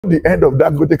The end of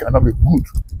Dangote cannot be good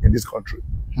in this country.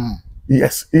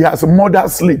 Yes, he has murder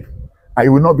sleep, and he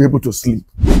will not be able to sleep.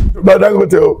 But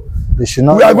Dangote,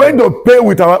 we are going to pay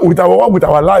with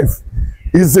our life.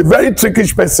 He's a very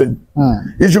trickish person.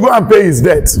 He should go and pay his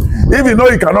debt. If you know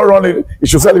he cannot run it, he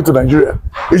should sell it to Nigeria.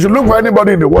 He should look for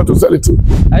anybody in the world to sell it to.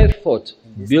 I thought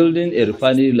building a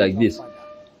refinery like this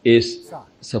is,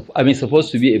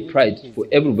 supposed to be a pride for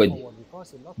everybody.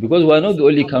 Because we are not the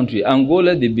only country.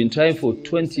 Angola, they've been trying for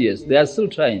 20 years. They are still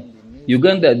trying.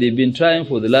 Uganda, they've been trying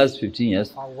for the last 15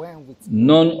 years.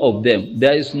 None of them.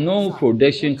 There is no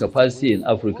production capacity in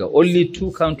Africa. Only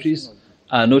 2 countries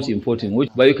are not importing.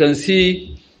 But you can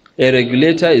see a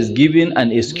regulator is giving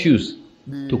an excuse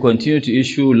to continue to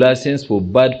issue license for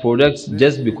bad products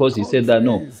just because he said that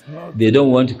no, they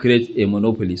don't want to create a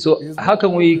monopoly. So how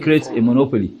can we create a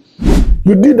monopoly?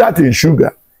 You did that in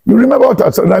sugar. You remember what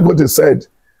Dangote said?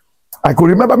 I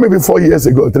could remember maybe 4 years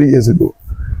ago, 3 years ago.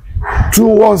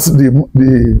 Towards the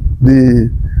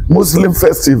Muslim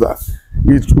festival,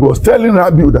 it was telling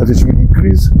Rabiu that it should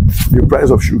increase the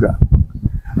price of sugar.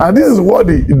 And this is what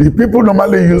the people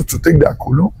normally use to take their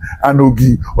kunu and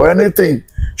ogi or anything.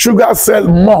 Sugar sell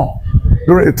more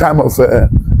during the time of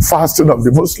fasting of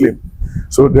the Muslim.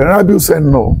 So the Rabiu said,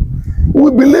 no, we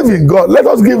believe in God. Let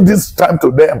us give this time to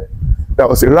them. There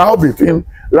was a row between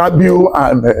Rabiu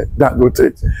and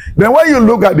Dangote. Then when you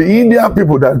look at the Indian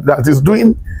people that is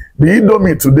doing the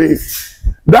Indomie today,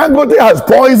 Dangote has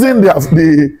poisoned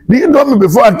the Indomie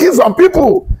before and killed some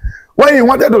people. When he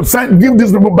wanted to give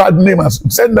these people bad name and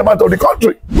send them out of the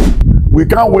country. We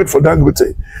can't wait for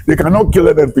Dangote. They cannot kill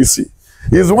NNPC.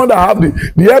 He's the one that have the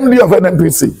MD of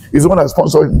NNPC. He's the one that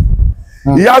sponsored him.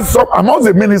 He has some, among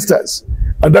the ministers,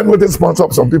 and Dangote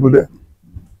sponsored some people there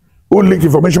who leak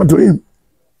information to him.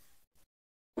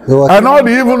 And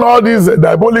all these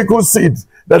diabolical seeds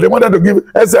that they wanted to give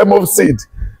SMO seed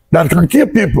that can kill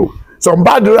people. Some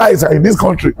bad rice are in this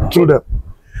country through them.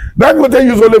 Dangote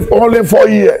used only 4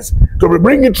 years to be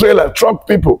bringing trailer, truck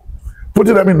people,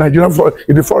 putting them in Nigerian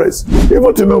in the forest.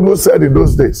 Even Tinubu said in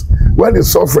those days, when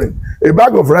he's suffering, a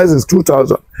bag of rice is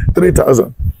 2,000,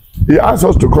 3,000. He asked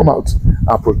us to come out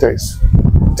and protest.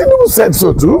 Tinubu said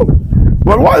so too.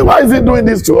 But why is he doing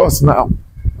this to us now?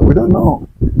 We don't know.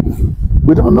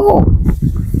 We don't know.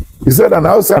 He said an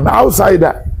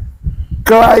outsider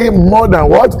crying more than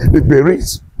what? The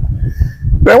berries.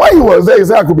 Then when he was there, he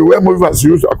said, I could be well moved as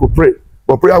usual, I could pray.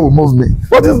 But prayer will move me.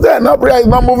 What is there? Now prayer is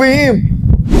not moving him.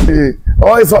 The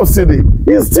oil subsidy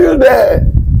is still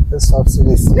there. The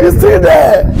subsidy is still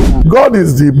there. God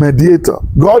is the mediator.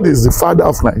 God is the father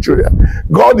of Nigeria.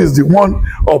 God is the one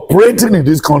operating in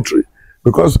this country.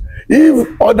 Because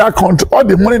if other country, all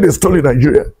the money they stole in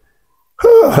Nigeria,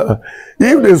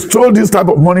 if they stole this type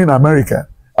of money in America,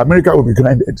 America will be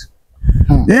grounded.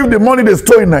 If the money they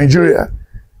stole in Nigeria,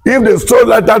 if they stole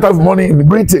that type of money in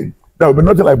Britain, there will be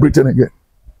nothing like Britain again.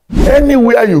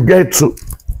 Anywhere you get to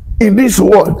in this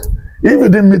world, if you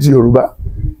didn't meet Yoruba,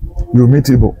 you meet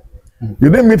Igbo. You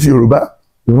didn't meet Yoruba,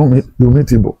 you meet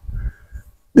Igbo.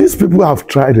 These people have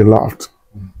tried a lot.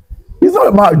 It's not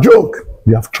about a joke.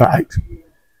 They have tried.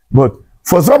 But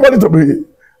for somebody to be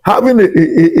having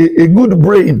a good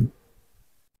brain,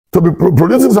 to be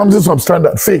producing something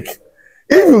substandard, fake,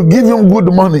 if you give him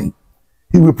good money,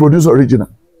 he will produce original.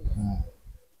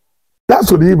 That's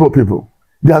what the Igbo people.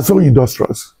 They are so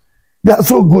industrious. They are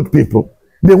so good people.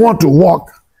 They want to work.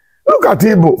 Look at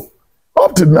Igbo.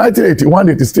 Up to 1981,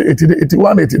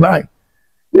 81, 89.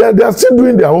 They are still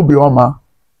doing their obioma.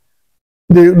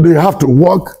 They have to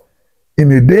work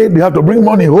in a day. They have to bring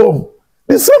money home.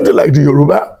 It's something like the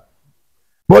Yoruba.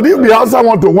 But if the Hausa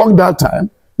want to work that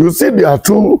time, you see there are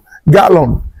 2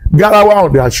 gallon, garawa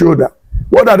on their shoulder.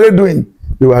 What are they doing?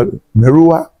 They were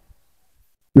Merua.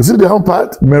 You see the whole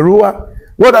part? Merua.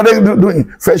 What are they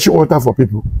doing? Fetching water for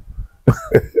people.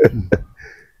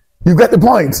 You get the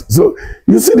point. So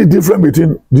you see the difference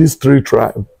between these 3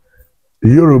 tribes.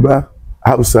 Yoruba,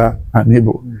 Hausa, and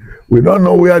Igbo. We don't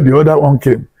know where the other one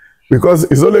came. Because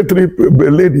it's only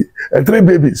 3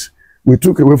 babies we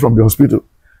took away from the hospital.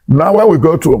 Now when we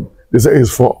go to them, they say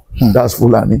it's 4. That's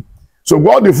Fulani. So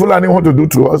what the Fulani want to do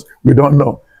to us, we don't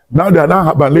know. Now they are now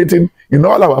hibernating in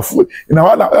all our food, in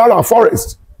all our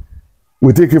forests.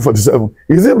 We take AK-47.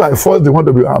 Is it by force they want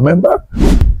to be our member?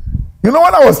 You know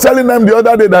when I was telling them the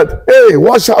other day that, hey,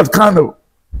 watch out, Kano.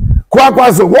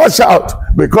 Kwakwaso, watch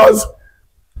out. Because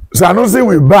Sanusi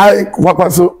will buy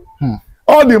Kwakwaso.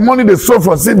 All the money they sold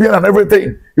from CBN and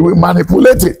everything, he will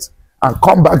manipulate it and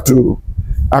come back to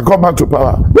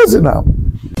power. Listen now.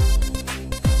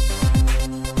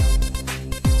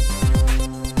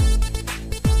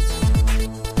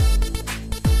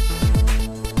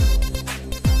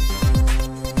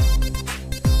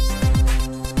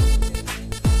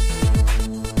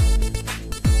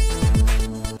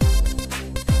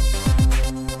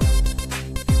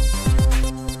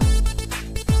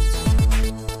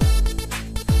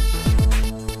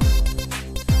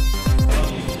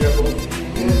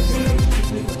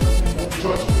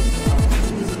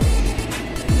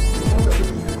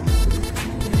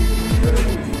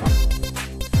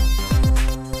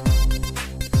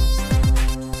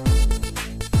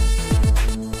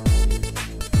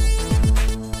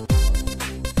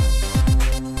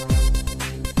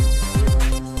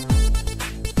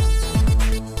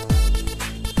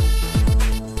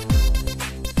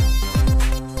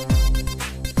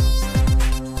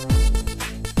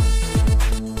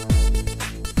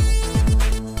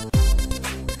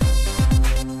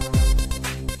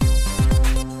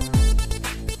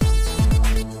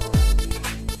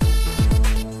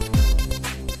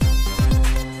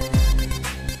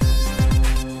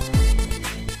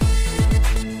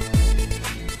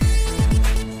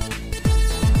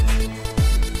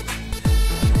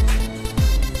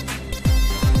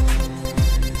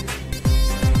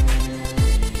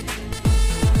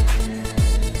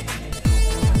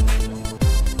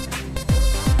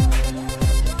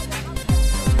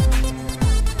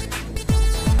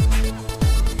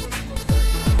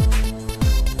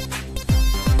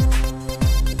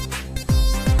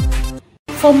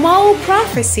 For more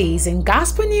prophecies and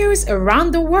gospel news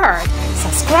around the world,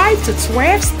 subscribe to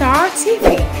 12 Star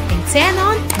TV and turn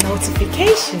on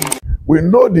notifications. We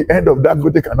know the end of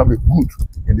Dangote cannot be good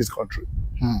in this country.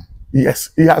 Yes,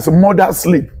 he has murder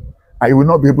sleep, and he will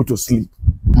not be able to sleep.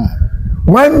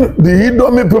 When the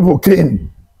Idomi people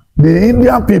came, the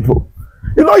Indian people,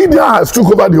 you know, India has took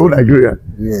over the whole Nigeria,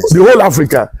 the whole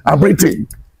Africa, and Britain.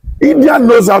 India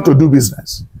knows how to do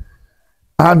business.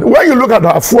 And when you look at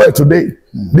our fuel today,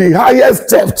 the highest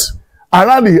theft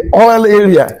around the oil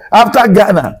area after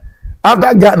Ghana,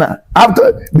 after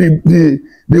the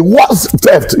worst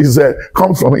theft is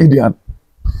comes from Indian.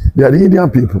 They are the Indian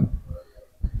people.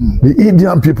 The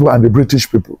Indian people and the British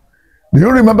people. Do you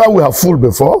remember we are full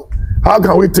before? How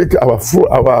can we take our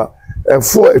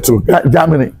fuel to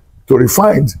Germany to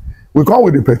refine? We come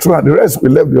with the petrol and the rest we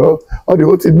left all the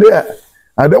whole thing there.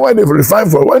 And then when they refine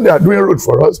when they are doing road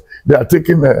for us, they are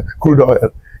taking crude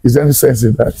oil. Is there any sense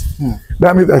in that?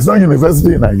 That means there's no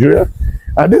university in Nigeria.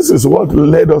 And this is what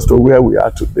led us to where we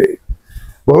are today.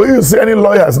 But when you see any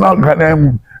lawyers now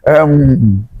can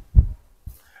Femi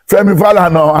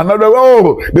Falana, another,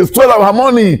 oh, they stole our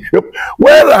money.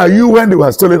 Where are you when they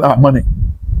were stealing our money?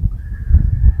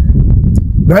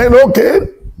 Then, okay,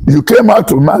 you came out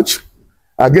to march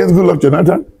against Goodluck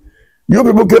Jonathan. You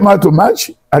people came out to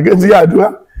march against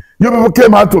Yadua. You people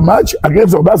came out to march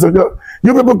against Obasanjo.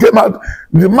 You people came out.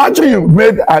 The marching you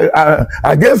made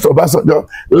against Obasanjo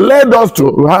led us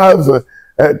to have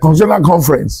a constitutional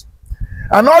conference.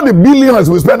 And all the billions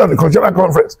we spent on the constitutional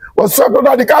conference was swept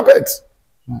under the carpet.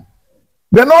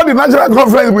 Then all the national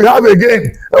conference we have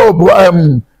again,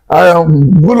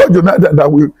 Goodluck Jonathan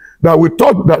that we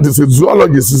thought that is a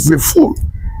zoologist, is a fool,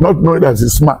 not knowing that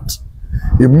he's smart.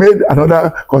 He made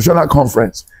another constitutional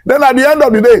conference. Then at the end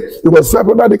of the day, it was swept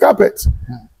under the carpet.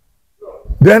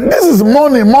 Then this is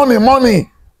money.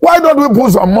 Why don't we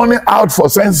put some money out for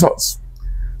census?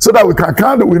 So that we can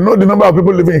count, we know the number of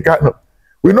people living in Kano.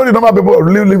 We know the number of people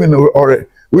living in Ore.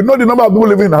 We know the number of people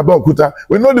living in Abeokuta.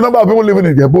 We know the number of people living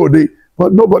in Jebode.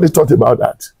 But nobody thought about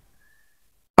that.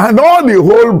 And all the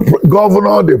whole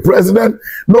governor, the president,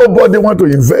 nobody want to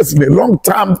invest in a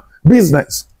long-term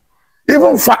business.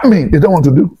 Even farming, they don't want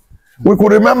to do. We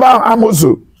could remember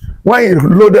Amosu, when he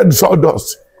loaded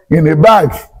sawdust in a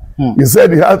bag. He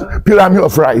said he had a pyramid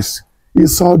of rice.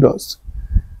 It's sawdust.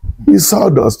 It's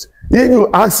sawdust. If you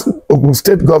ask Ogun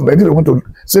State government, they don't want to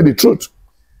say the truth.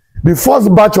 The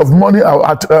first batch of money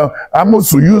at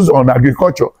Amosu used on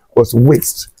agriculture was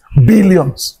waste.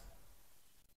 Billions.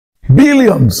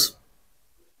 Billions.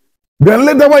 Then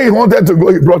later when he wanted to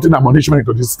go, he brought in ammunition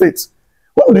into the states.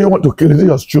 What do you want to kill? Is it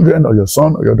your children or your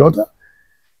son or your daughter?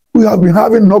 We have been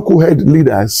having knucklehead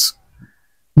leaders.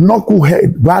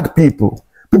 Knucklehead, bad people.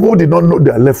 People who did not know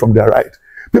their left from their right.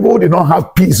 People who did not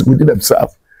have peace within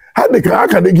themselves. How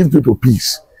can they give people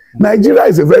peace? Nigeria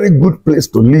is a very good place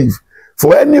to live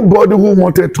for anybody who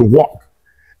wanted to work.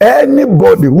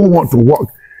 Anybody who wants to work.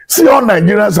 See all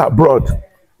Nigerians abroad.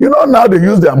 You know now they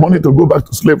use their money to go back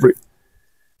to slavery.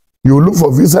 You look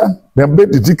for visa, then pay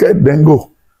the ticket, then go.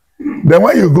 Then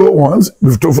when you go once,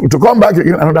 to come back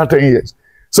again another 10 years.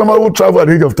 Somebody will travel at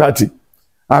the age of 30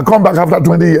 and come back after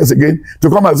 20 years again to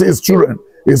come and see his children,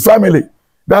 his family.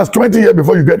 That's 20 years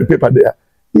before you get the paper there.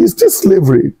 It's still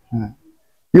slavery.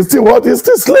 It's still what? It's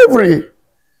still slavery.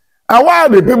 And why are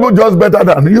the people just better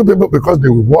than you people? Because they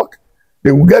will work,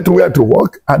 they will get where to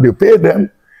work, and they pay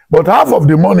them. But half of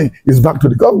the money is back to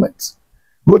the government.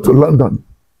 Go to London.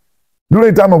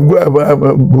 During the time of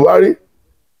Buhari,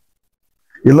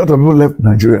 a lot of people left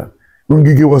Nigeria.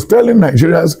 Ngigi was telling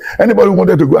Nigerians, anybody who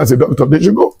wanted to go as a doctor, they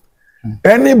should go.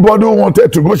 Anybody who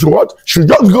wanted to go should what? Should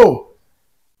just go.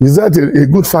 Is that a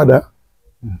good father?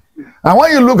 And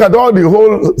when you look at all the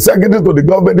whole secretaries to the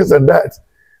government, this and that,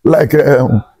 like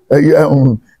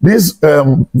this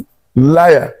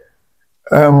liar,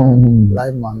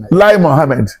 Lai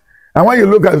Mohammed. And when you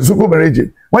look at Suku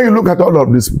Mereji, when you look at all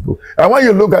of these people, and when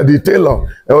you look at the Taylor,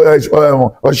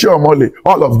 Oshiomole,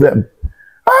 all of them,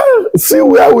 see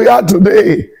where we are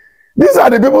today. These are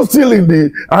the people still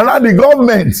around the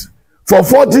government for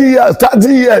 40 years,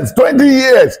 30 years, 20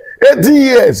 years, 80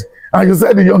 years. And you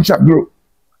said the young shall grow.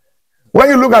 When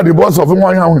you look at the boss of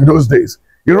Umuahia in those days,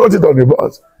 he wrote it on the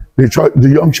boss, the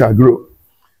young shall grow.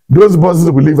 Those bosses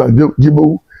will live at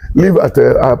Jibu, live at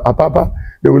Apapa,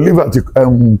 they will live at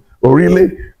Orile,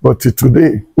 but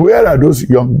today, where are those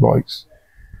young boys?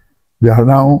 They are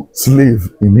now slaves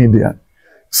in India,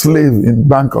 slaves in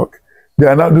Bangkok. They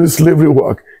are now doing slavery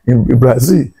work in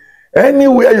Brazil.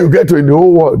 Anywhere you get to in the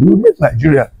whole world, you meet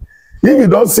Nigeria. If you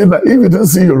don't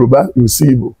see Yoruba, you see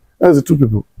Igbo. That's the two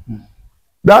people.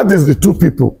 That is the two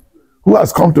people who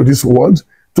has come to this world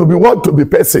to be what? To be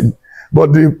person.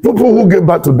 But the people who gave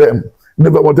back to them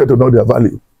never wanted to know their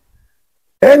value.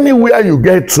 Anywhere you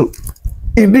get to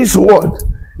in this world,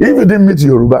 if you didn't meet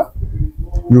Yoruba,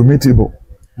 you meet Igbo.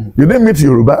 You didn't meet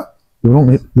Yoruba, you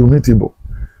meet Igbo.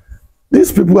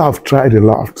 These people have tried a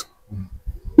lot.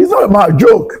 It's not about a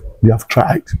joke. They have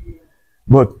tried.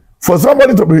 But for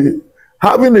somebody to be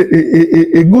having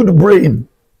a good brain,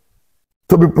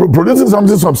 to be producing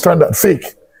something substandard,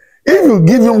 fake, if you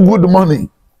give him good money,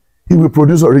 he will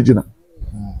produce original.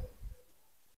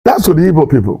 That's what the Igbo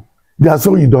people. They are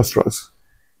so industrious.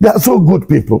 They are so good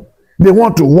people. They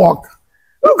want to work.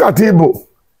 Look at Igbo.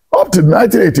 Up to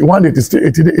 1981,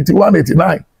 81,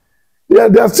 89.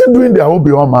 They are still doing their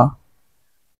obioma.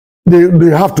 They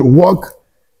have to work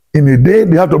in a day.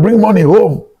 They have to bring money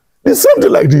home. It's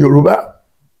something like the Yoruba.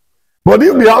 But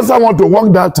if the Hausa want to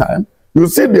work that time, you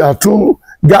see there are 2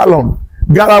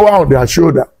 garawa on their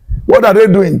shoulder. What are they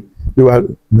doing? They were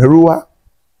Merua.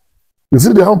 You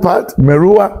see the home part?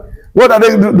 Merua. What are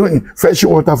they doing? Fetching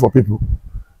water for people.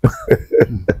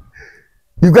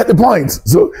 You get the point.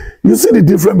 So you see the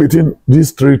difference between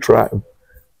these 3 tribes,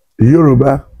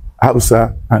 Yoruba,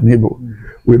 Hausa, and Igbo.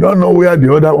 We don't know where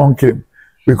the other one came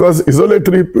because it's only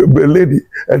 3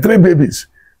 babies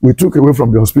we took away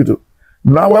from the hospital.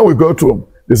 Now when we go to them,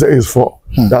 they say it's 4.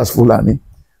 That's Fulani.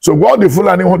 So what the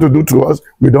Fulani want to do to us,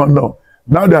 we don't know.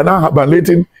 Now they are now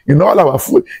hibernating in all our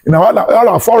food, in all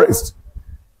our forests.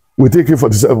 We take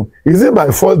it-47. Is it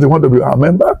by force they want to be our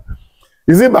member?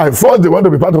 Is it by force they want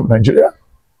to be part of Nigeria?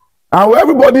 And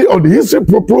everybody on the history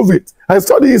prove it. I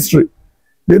study history.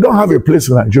 They don't have a place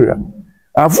in Nigeria.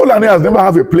 And Fulani has never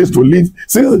have a place to live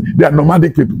since they are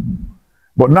nomadic people.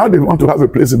 But now they want to have a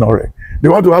place in Ore. They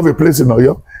want to have a place in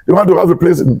Oyo. They want to have a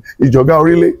place in Ijoga,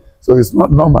 really. So it's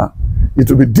not normal. It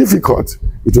will be difficult.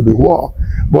 It will be war.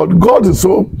 But God is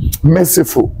so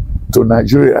merciful to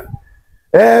Nigeria.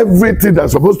 Everything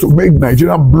that's supposed to make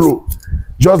Nigeria blow,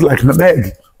 just like an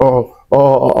egg or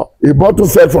a bottle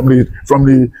fell from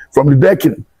the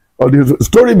decking or the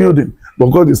story building, but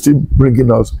God is still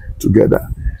bringing us together.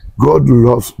 God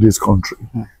loves this country.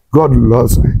 God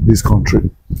loves this country.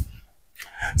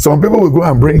 Some people will go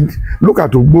and bring, look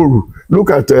at Ugburu, look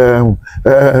at the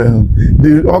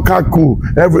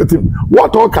Okaku, everything.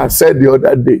 What Oka said the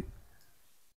other day,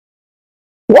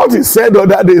 what he said the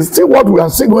other day is still what we are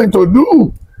still going to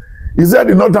do. He said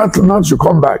the Northern should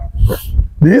come back.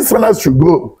 The Easterners should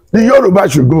go. The Yoruba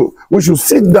should go. We should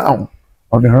sit down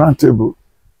on the round table.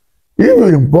 If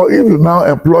you now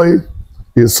employ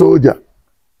a soldier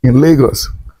in Lagos,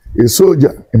 a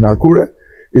soldier in Akure,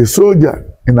 a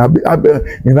soldier in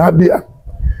Abia,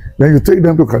 then you take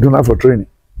them to Kaduna for training.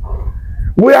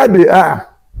 Where they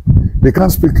are, they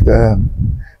can't speak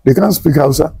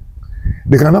Hausa.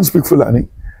 They cannot speak Fulani.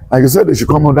 Like you said, they should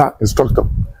come under instructor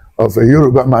of a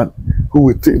Yoruba man who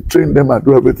will train them and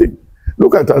do everything.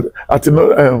 Look at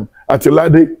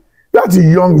Atilade, that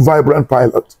young, vibrant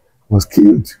pilot was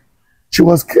killed. She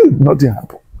was killed, nothing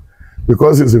happened.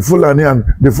 Because it's a Fulani and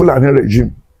the Fulani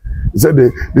regime. They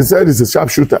said it's a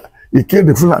sharpshooter. He killed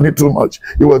the Fulani too much.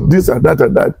 It was this and that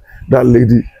and that. That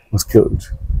lady was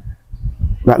killed.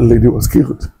 That lady was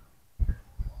killed.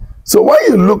 So when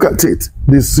you look at it,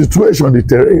 the situation, the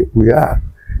terrain we are,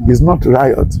 is not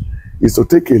riot. It's to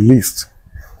take a list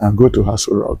and go to House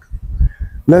of Rock.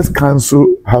 Let's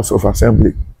cancel House of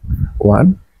Assembly.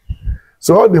 1.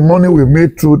 So all the money we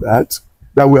made through that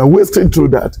we are wasting through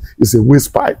that, is a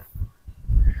waste pipe.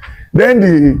 Then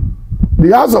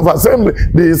the House of Assembly,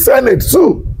 the Senate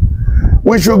too,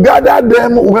 we should gather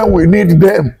them when we need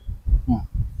them.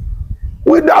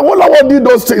 Awolowo did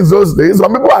those things those days.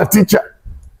 Some people are teachers,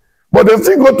 but they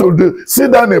still go to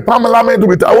sit down in parliament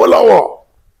with Awolowo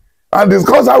and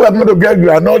discuss how we're going to get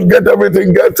granite, get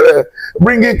everything,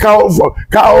 bringing cows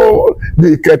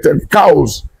the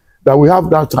cows that we have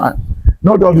that time.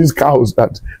 Not all these cows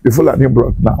that the Fulani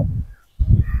brought now.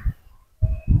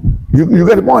 You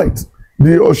get the point?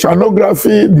 The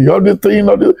oceanography, the other thing,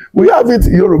 we have it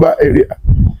in Yoruba area.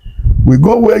 We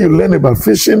go where you learn about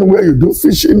fishing, where you do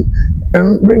fishing,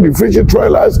 and bring the fishing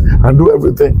trailers and do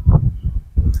everything.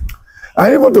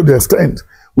 And even to the extent,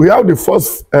 we have the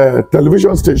first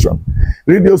television station,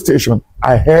 radio station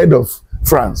ahead of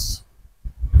France,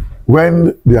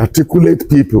 when the articulate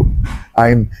people are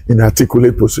in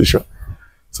articulate position.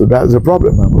 So that's the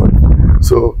problem, my boy.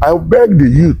 So I beg the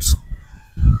youth,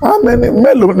 how many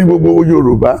mélòó ni gbogbo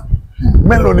Yorùbá,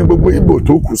 mélòó ni gbogbo Igbo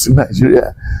tó kù sí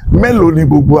Nigeria, mélòó ni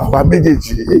gbogbo àwa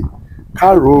méjèèjì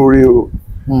ká rore o.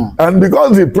 And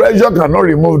because the pressure cannot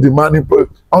remove the money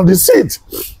on the seat,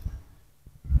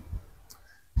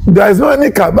 There is no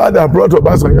any cabal that brought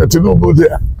Obasanjo Tinubu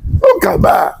there. No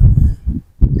cabal.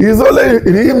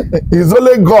 It's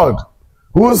only God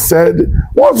who said,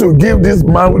 once you give this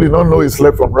man who did not know his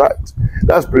left from right,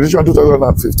 that's prediction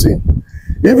 2015.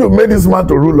 If you made this man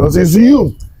to rule us, it's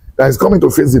you that is coming to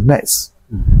face the mess.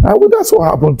 And that's what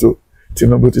happened to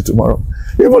Tinubu tomorrow.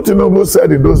 Even Tinubu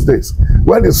said in those days,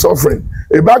 when he's suffering,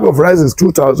 a bag of rice is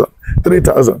 2,000,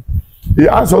 3,000. He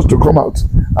asked us to come out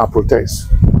and protest.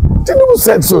 Tinubu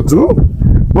said so too.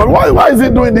 But why is he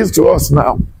doing this to us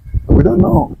now? We don't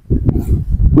know.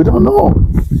 We don't know.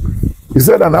 He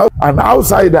said an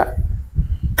outsider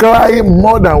crying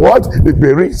more than what? The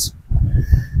berries.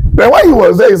 Then when he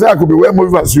was there, he said, I could be well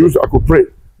moved as usual, I could pray.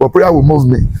 But prayer will move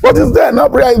me. But it's there, now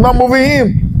prayer is not moving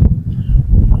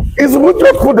him. It's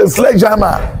just put a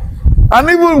sledgehammer. And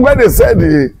even when they said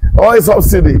the oil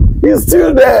subsidy, he's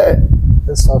still there.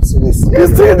 The subsidy is still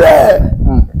He's still there.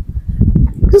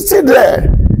 He's still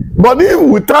there. But if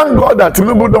we thank God that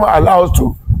Tinubu don't allow us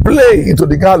to play into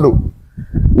the gallows,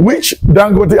 which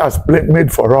Dangote has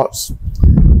made for us.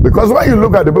 Because when you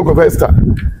look at the book of Esther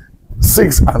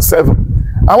 6 and 7,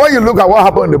 and when you look at what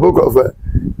happened in the book of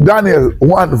Daniel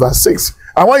 1 verse 6,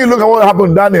 and when you look at what happened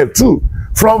in Daniel 2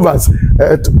 from verse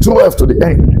 12 to the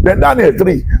end, then Daniel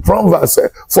 3 from verse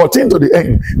 14 to the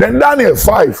end, then Daniel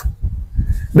 5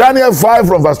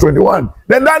 from verse 21,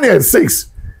 then Daniel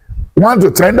 6 1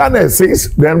 to 10, Daniel 6,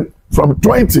 then from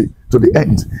 20 to the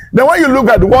end. Then when you look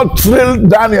at what thrilled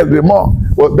Daniel the more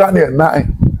was Daniel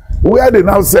 9, where they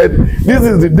now said, this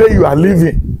is the day you are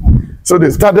living. So they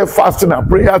started fasting and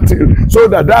prayer so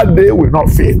that that day will not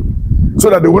fail, so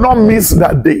that they will not miss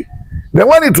that day. Then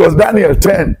when it was Daniel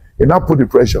 10, he now put the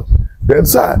pressure. Then,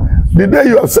 sir, the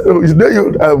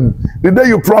day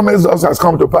you promised us has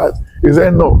come to pass. He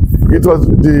said, no, it was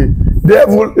the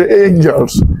devil, the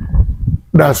angels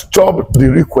that stopped the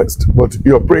request, but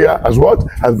your prayer has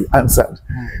been answered.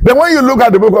 Then when you look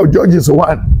at the book of Judges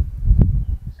 1,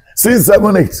 6,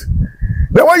 7, 8,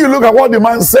 then when you look at what the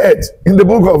man said in the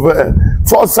book of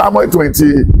 1 Samuel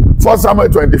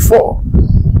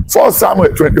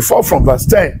 24 from verse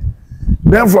 10,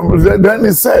 then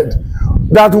he said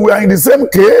that we are in the same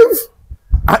cave,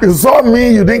 and you saw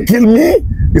me, you didn't kill me.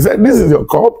 He said, this is your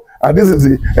cup, and this is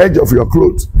the edge of your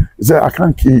clothes. He said, I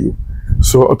can't kill you.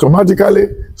 So automatically,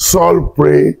 Saul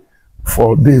prayed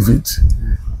for David.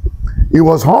 He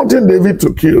was hunting David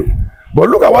to kill. But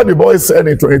look at what the boy said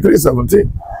in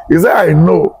 23:17. He said, I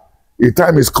know a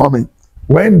time is coming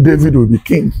when David will be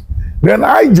king. Then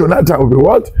I, Jonathan, will be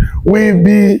what? Will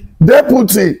be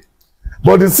deputy.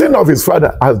 But the sin of his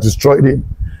father has destroyed him.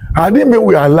 I didn't mean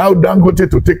we allowed Dangote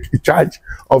to take charge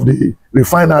of the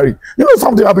refinery. You know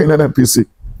something happened in NNPC?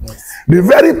 Yes. The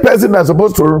very person that's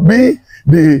supposed to be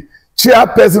the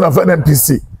chairperson of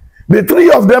NNPC, the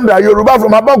three of them that are Yoruba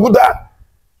from Abakuta,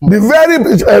 the very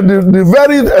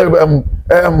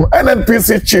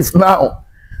NNPC chief now,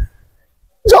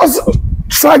 just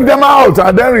strike them out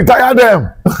and then retire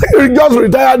them. Just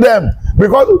retire them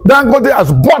because Dangote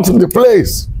has bought the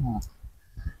place,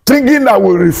 thinking that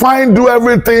we'll refine, do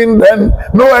everything, then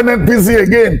no NNPC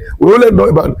again. We only know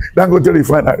about Dangote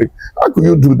refinery. How could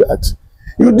you do that?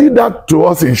 You did that to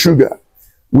us in sugar.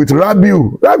 With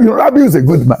Rabiu. Rabiu is a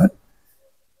good man.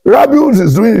 Rabiu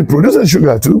is producing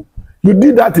sugar too. You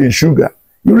did that in sugar.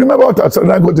 You remember what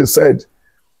Dangote said?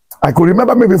 I could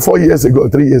remember maybe 4 years ago,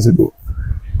 3 years ago.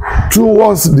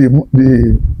 Towards the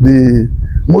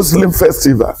Muslim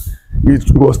festival,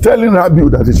 it was telling Rabiu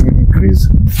that it should increase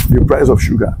the price of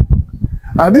sugar.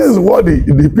 And this is what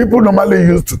the people normally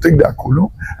use to take their kunu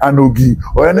and ogi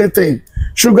or anything.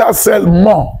 Sugar sell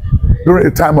more during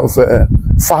the time of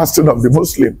fasting of the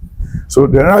Muslim. So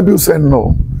the Rabiu said,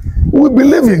 no, we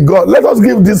believe in God. Let us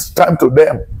give this time to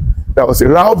them. There was a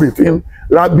row between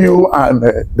Rabiu and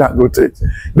Dangote.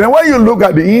 Then when you look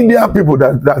at the Indian people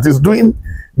that is doing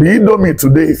the Indomie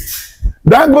today,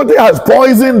 Dangote has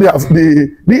poisoned the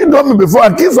Indomie before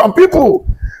and killed some people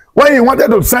when he wanted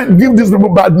to give these people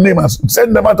bad name and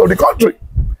send them out of the country.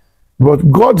 But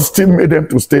God still made them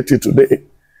to stay till today.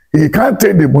 He can't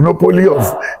take the monopoly of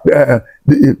that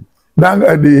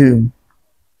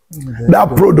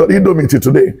product Indomie till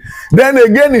today. Then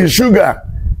again in sugar.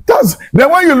 Then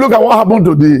when you look at what happened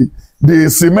to the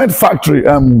cement factory,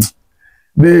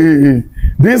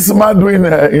 this man doing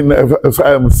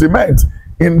in cement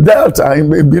in Delta, in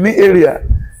the Benin area,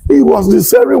 he was the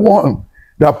very one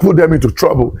that put them into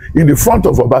trouble in the front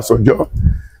of Obasanjo.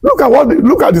 Look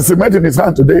at the cement in his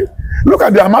hand today. Look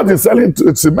at the amount he's selling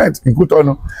to cement in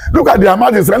Cotonou. Look at the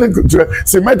amount he's selling to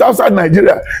cement outside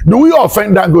Nigeria. Do we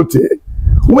offend Dangote?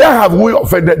 Where have we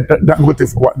offended Dangote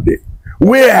for one day?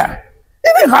 Where?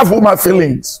 He didn't have human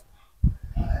feelings.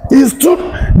 He stood,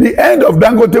 the end of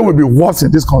Dangote will be worse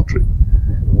in this country.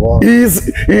 Wow.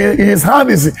 His hand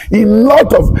is in a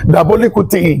lot of diabolical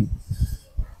things.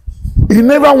 He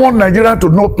never want Nigeria to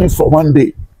know peace for one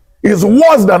day. It's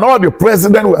worse than all the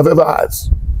presidents we have ever had.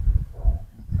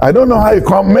 I don't know how he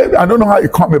come. Maybe I don't know how he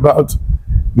come about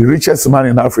the richest man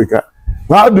in Africa.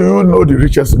 How do you know the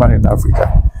richest man in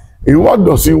Africa? What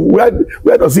does he? Where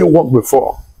does he work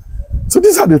before? So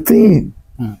these are the things.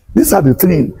 These are the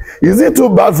things. Is it too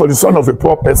bad for the son of a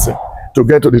poor person to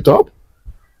get to the top?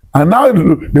 And now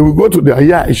they will go to the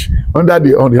Ayash on the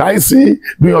IC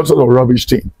doing all sorts of rubbish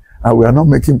thing, and we are not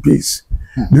making peace.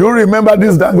 Do you remember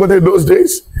this Dangote those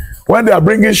days when they are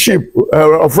bringing ship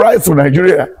of rice to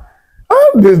Nigeria?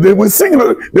 They will sing.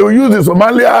 They will use the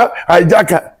Somalia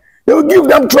hijacker. They will give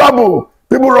them trouble.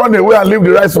 People run away and leave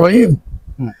the rice for him.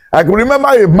 I can remember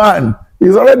a man.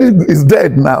 He's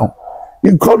dead now.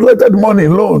 He collected money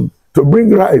loan to bring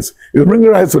rice. He bring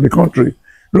rice to the country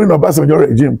during the Obasanjo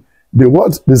regime.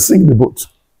 They sink the boat.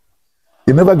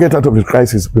 He never get out of the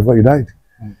crisis before he died.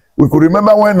 We could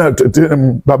remember when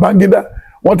Babangida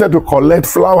wanted to collect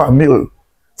flour mill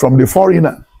from the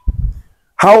foreigner.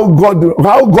 How God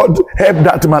helped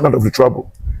that man out of the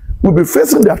trouble. We'll be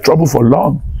facing that trouble for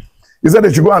long. He said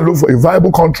they should go and look for a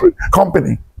viable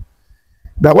company.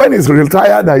 That when he's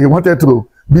retired, that he wanted to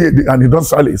be an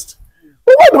industrialist.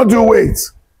 But why don't you wait?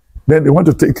 Then they want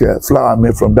to take flour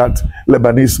mill from that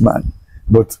Lebanese man.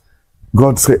 But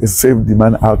God saved the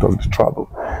man out of the trouble.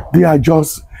 They are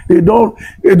just, they don't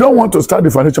want to start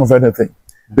the foundation of anything.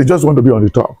 They just want to be on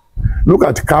the top. Look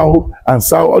at Cow and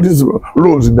Sow, all these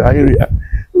roads in the area.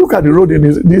 Look at the road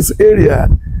in this area.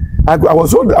 I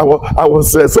was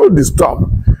so disturbed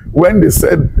when they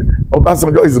said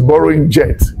Obasanjo is borrowing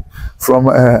jet from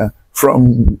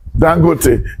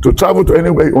Dangote to travel to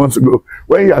anywhere he wants to go,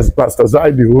 when he has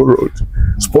bastardized the whole road,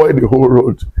 spoiled the whole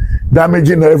road,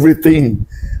 damaging everything.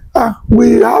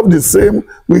 We have the same,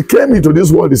 we came into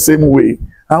this world the same way,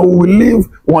 and we will live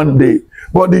one day.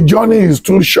 But the journey is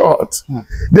too short.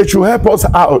 They should help us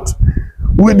out.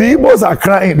 When the Igbos are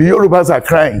crying, the Yorubas are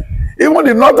crying. Even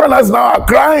the Northerners now are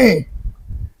crying.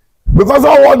 Because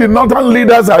all what the Northern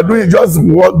leaders are doing is just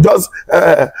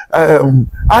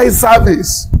eye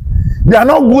service. They are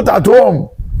not good at home.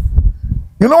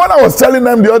 You know when I was telling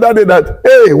them the other day that,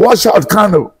 hey, watch out,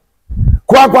 Kano.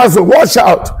 Kwakwaso, watch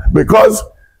out. Because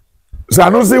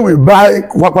Sanusi will buy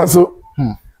Kwakwaso.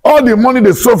 All the money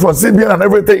they stole from CBN and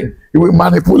everything, he will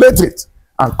manipulate it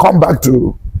and come back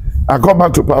to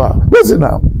power. Listen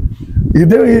now. They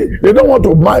don't want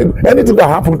to mind anything that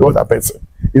happened to other person.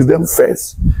 It's them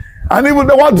first. And even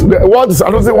what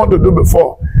Sanusi want to do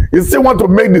before, he still want to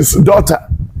make this daughter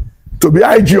to be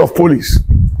IG of police.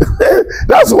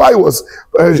 That's why he was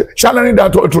channeling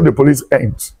that all through the police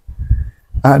ends.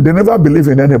 And they never believe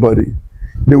in anybody.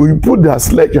 They will put their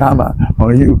sledgehammer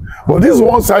on you. But this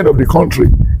one side of the country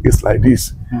is like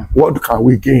this. What can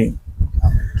we gain?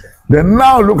 Then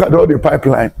now look at all the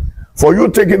pipeline. For you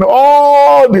taking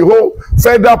all the whole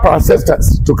federal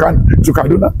parastatals to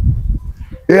Kaduna.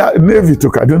 Yeah, Navy to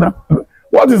Kaduna.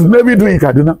 What is Navy doing in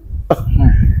Kaduna?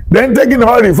 Then taking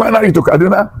all refinery to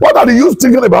Kaduna. What are the youth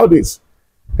thinking about this?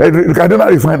 Kaduna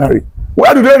refinery.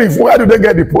 Where do they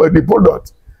get the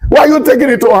product? Why are you taking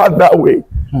it so hard that way?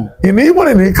 Even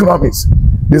in economics,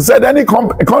 they said any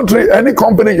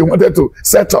company you wanted to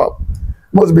set up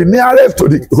must be nearest to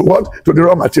the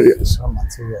raw materials.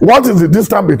 What is the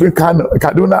distance between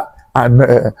Kaduna and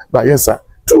Bayelsa?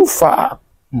 Too far.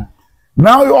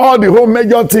 Now all the whole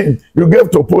major thing you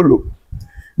gave to Polo.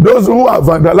 Those who are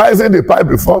vandalizing the pipe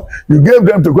before, you gave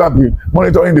them to go and be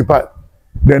monitoring the pipe.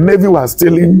 The Navy was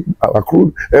stealing our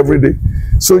crude every day.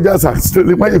 Soldiers are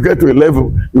stealing. When you get to a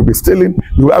level, you'll be stealing.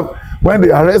 You have, when they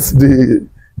arrest the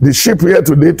ship here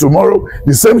today, tomorrow,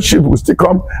 the same ship will still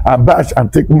come and bash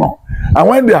and take more. And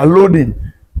when they are loading,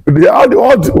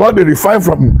 what they refine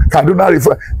from Kaduna,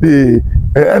 the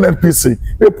NNPC,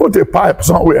 they put a pipe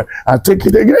somewhere and take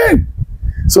it again.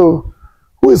 So,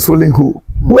 who is fooling who?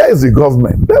 Where is the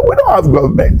government? We don't have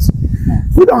government.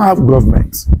 We don't have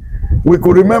government. We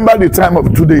could remember the time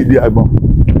of today,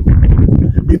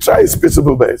 He tried his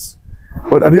peaceable best.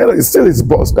 But at the end, it's still his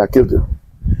boss that killed him.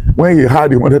 When he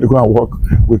wanted to go and work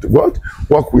with what?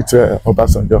 Work with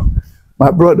Obasanjo. My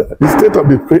brother, the state of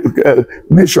the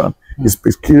nation is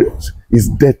precarious, is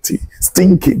dirty,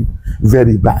 stinking,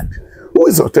 very bad. Who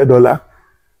is Otedola?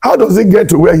 How does he get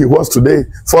to where he was today?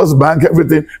 First Bank,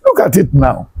 everything. Look at it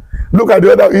now. Look at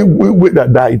the other Igwe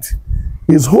that died.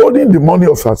 He's holding the money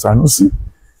of Sanusi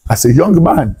as a young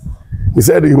man. He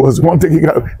said he was one taking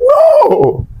care of.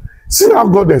 No! See how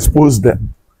God exposed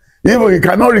them. Even he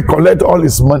cannot recollect all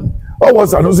his money. All what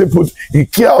Sanusi put in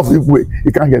care of Igwe,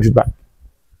 he can't get it back.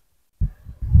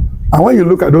 And when you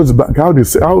look at those banks, how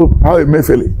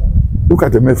Emefiele, look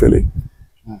at Emefiele,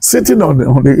 sitting on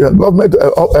the government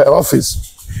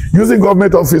office, using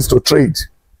government office to trade.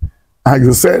 And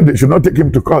you said they should not take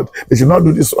him to court. They should not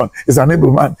do this one. He's an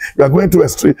able man. You are going to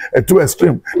extreme.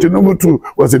 Tinubu too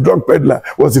was a drug peddler,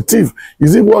 was a thief.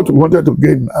 Is it what we wanted to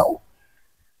gain now?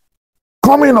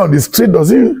 Coming on the street,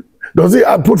 does he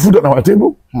put food on our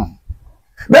table?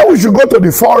 Then we should go to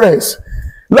the forest.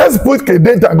 Let's put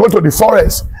Kedenta and go to the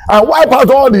forest and wipe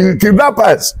out all the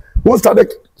kidnappers who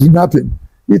started kidnapping.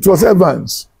 It was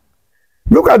Evans.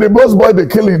 Look at the boss boy they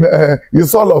killing in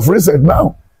Saul of recent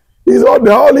now. It's all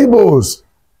the Holy Boys.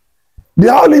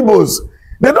 The Holy Boys.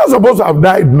 They're not supposed to have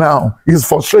died now. It's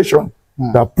frustration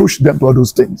that pushed them to all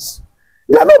those things.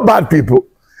 They are not bad people.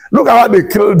 Look at how they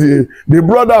killed the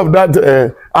brother of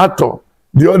that actor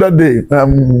the other day.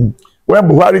 When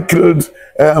Buhari killed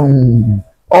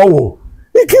Owo.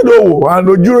 He killed Owo and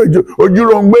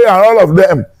Ojurongbe and all of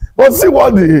them. But see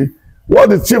what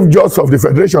the Chief Justice of the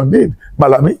Federation did,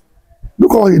 Malami.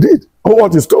 Look what he did. Or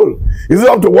what he's told. Is it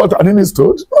up to what Anini is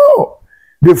told? No.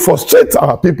 They frustrate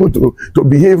our people to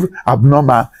behave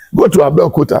abnormal. Go to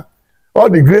Abeokuta. All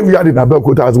the graveyard in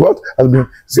Abeokuta has been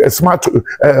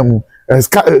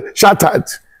shattered.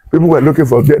 People were looking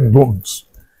for dead bones.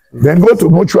 Then go to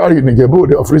mortuary in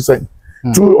Ijebu of recent,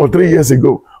 2 or 3 years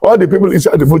ago. All the people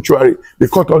inside the mortuary, they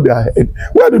cut off their head.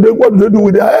 What do they do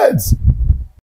with their heads?